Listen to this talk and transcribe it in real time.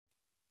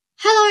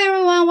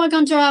everyone,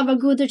 welcome to our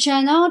Gootu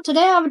channel.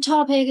 Today our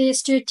topic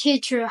is to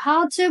teach you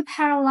how to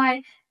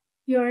parallel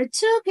your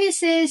 2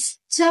 pieces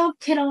 12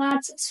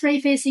 kilowatt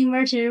 3-phase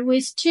inverter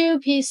with 2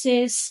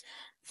 pieces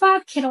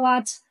 5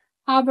 kilowatt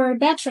hour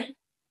battery.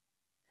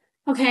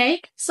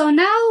 Okay, so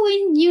now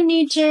you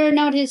need to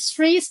notice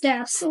 3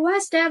 steps.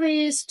 One step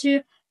is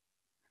to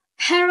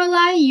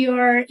parallel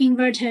your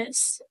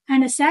inverters,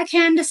 and the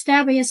second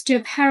step is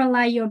to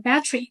parallel your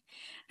battery,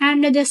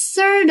 and the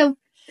third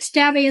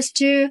step is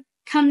to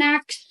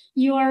connect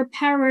your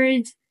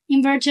powered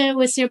inverter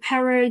with your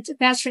powered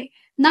battery.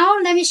 Now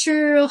let me show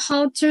you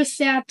how to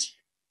set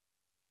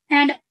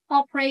and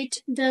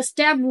operate the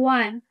step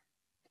 1.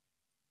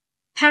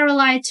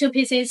 Parallel 2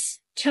 pieces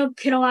 12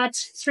 kilowatt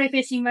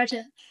 3-phase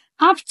inverter.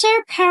 After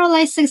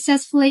parallel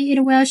successfully,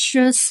 it will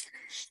choose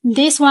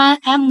this one,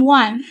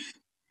 M1.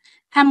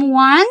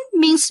 M1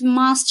 means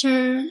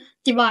master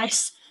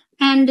device,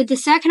 and the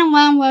second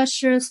one will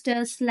choose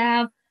the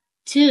slab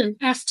 2,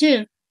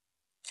 S2.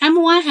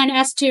 M1 and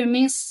S2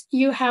 means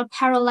you have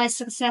parallel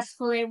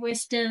successfully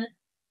with the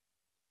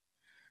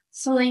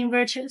solar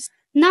inverters.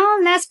 Now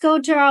let's go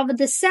to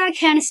the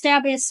second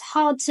step is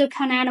how to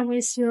connect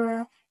with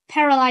your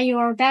parallel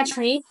your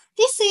battery.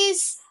 This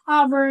is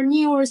our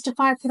newest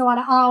 5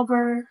 kilowatt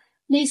hour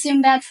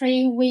lithium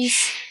battery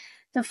with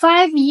the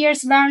 5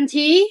 years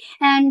warranty,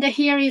 and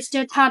here is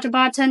the touch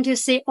button to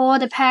see all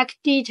the pack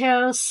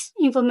details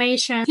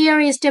information. Here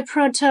is the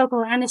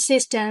protocol and the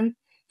system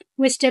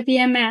with the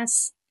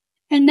BMS.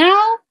 And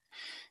now,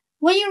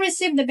 when you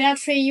receive the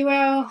battery, you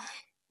will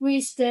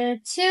with the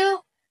 2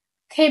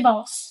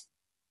 cables.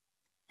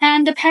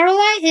 And the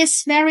parallel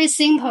is very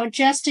simple.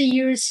 Just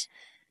use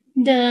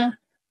the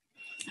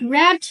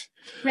red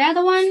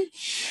one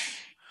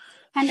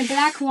and the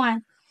black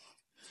one.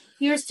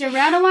 Use the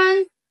red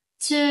one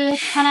to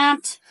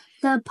connect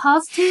the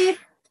positive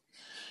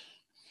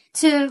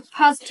to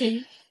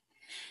positive.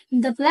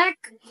 The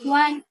black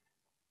one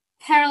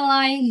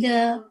parallel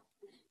the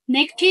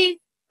negative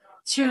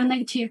to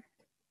negative.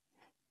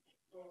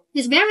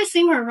 It's very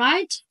simple,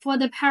 right? For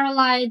the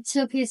parallel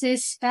 2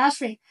 pieces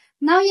battery.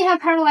 Now you have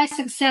parallel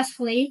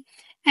successfully.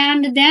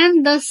 And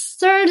then the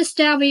third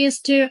step is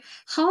to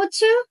how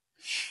to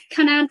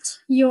connect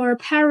your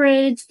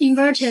powered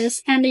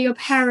inverters and your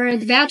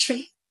powered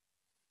battery.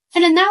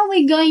 And now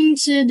we're going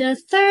to the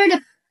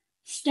third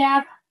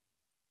step.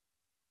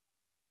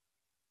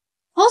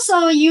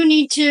 Also, you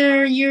need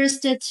to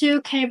use the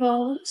 2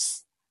 cables.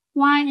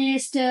 One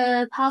is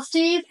the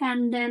positive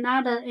and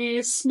another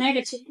is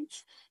negative.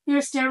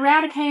 Use the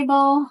red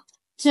cable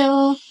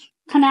to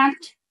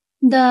connect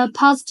the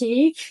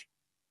positive.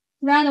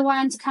 Red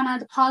one to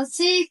connect the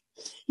positive.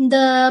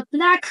 The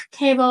black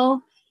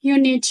cable, you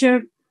need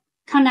to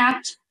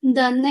connect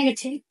the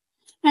negative.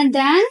 And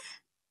then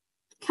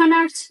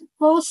connect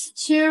both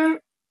 2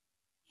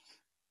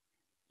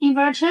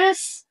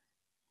 inverters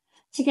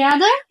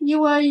together. You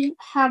will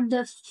have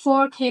the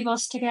 4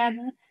 cables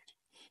together.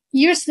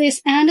 Use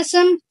this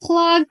Anderson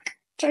plug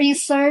to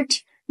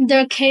insert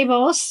the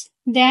cables.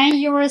 Then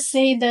you will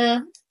see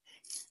the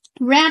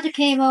red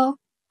cable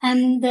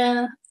and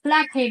the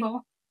black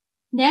cable.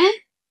 Then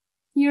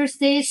use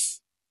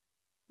this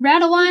red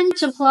one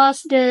to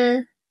plus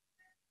the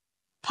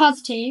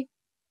positive,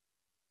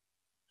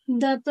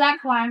 the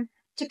black one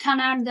to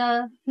connect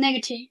the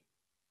negative.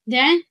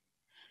 Then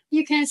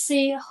you can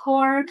see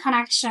whole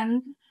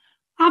connection.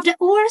 After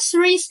all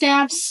 3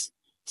 steps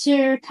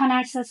to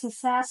connect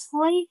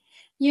successfully,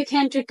 you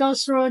can go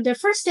through. The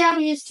first step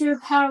is to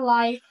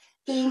parallel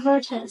the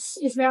inverters.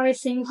 It's very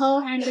simple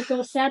and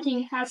go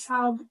setting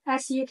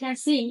as you can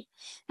see.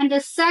 And the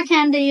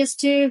second is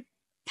to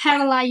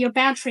parallel your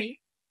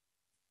battery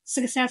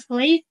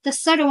successfully. The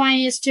third one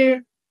is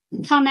to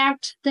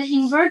connect the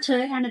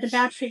inverter and the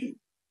battery.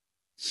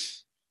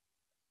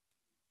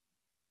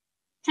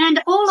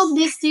 And all of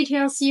these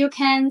details you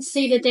can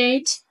see the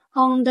date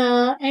on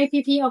the app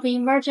of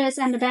inverters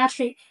and the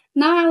battery.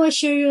 Now I will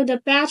show you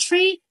the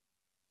battery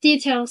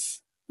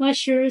details,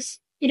 which is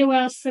it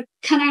will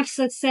connect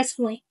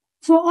successfully.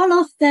 For all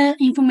of the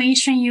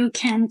information you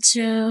can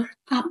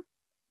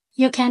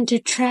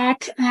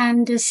track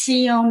and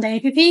see on the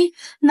app.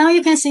 Now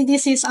you can see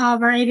this is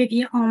our app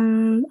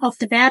of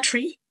the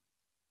battery.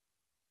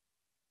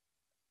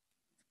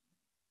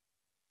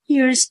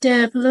 Use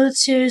the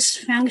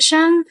Bluetooth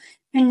function,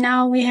 and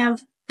now we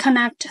have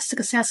connect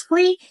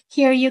successfully.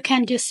 Here you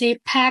can see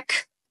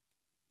pack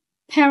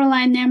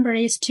parallel number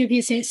is 2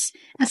 pieces,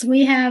 as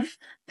we have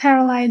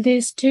parallel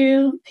these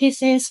 2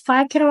 pieces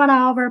 5 kilowatt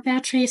hour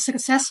battery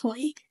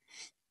successfully.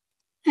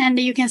 And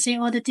you can see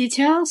all the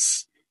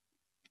details,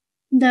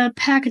 the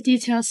pack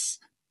details.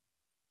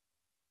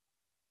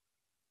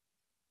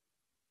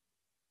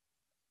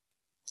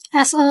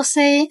 SOC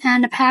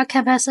and pack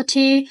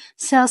capacity,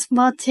 cells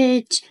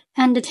voltage,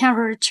 and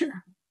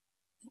temperature.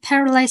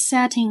 Parallel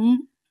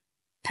setting,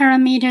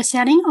 parameter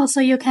setting, also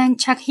you can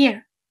check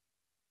here.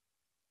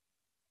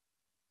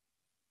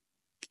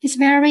 It's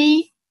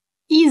very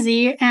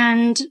easy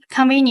and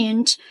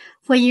convenient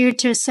for you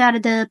to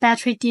set the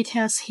battery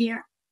details here.